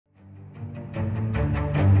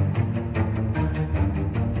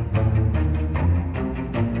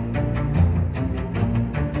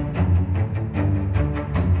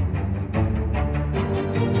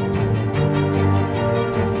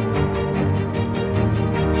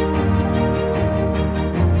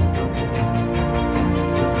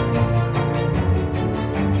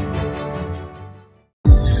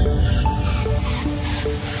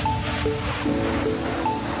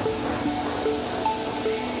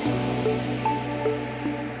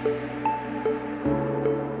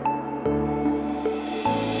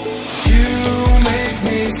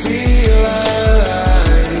Feel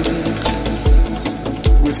alive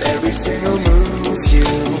with every single move you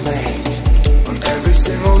make. On every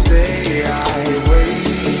single day I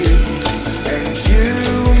wait, and you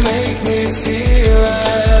make me feel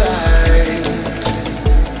alive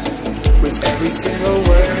with every single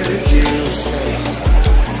word you say.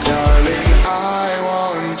 Darling, I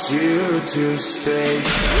want you to stay.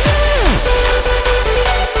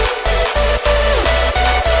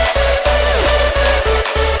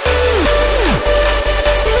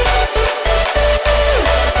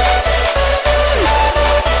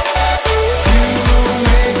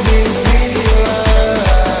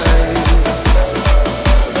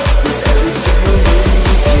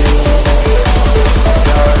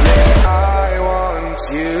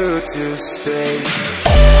 To stay.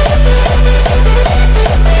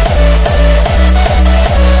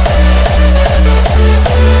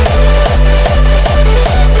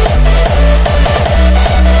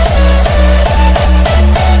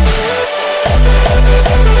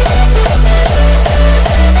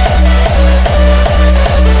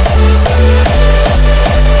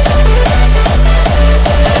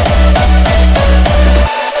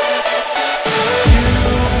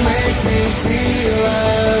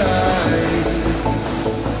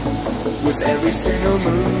 With every single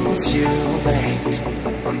move you make,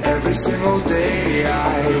 on every single day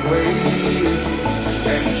I wait,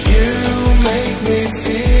 and you make me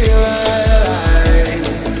feel alive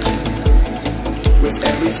with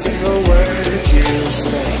every single word you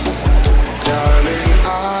say. Darling, I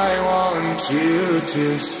want you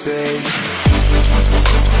to stay.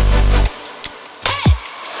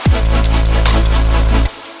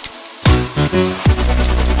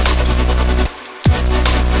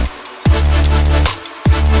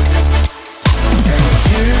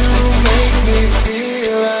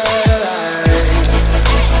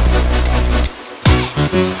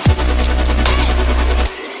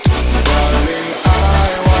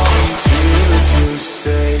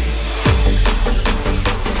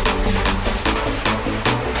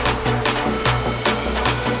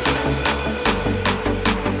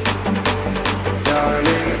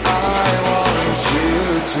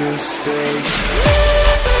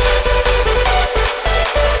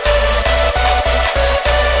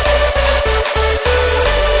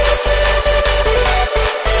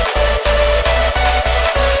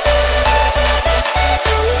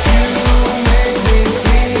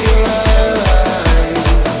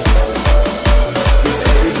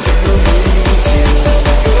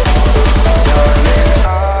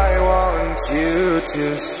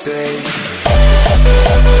 To stay.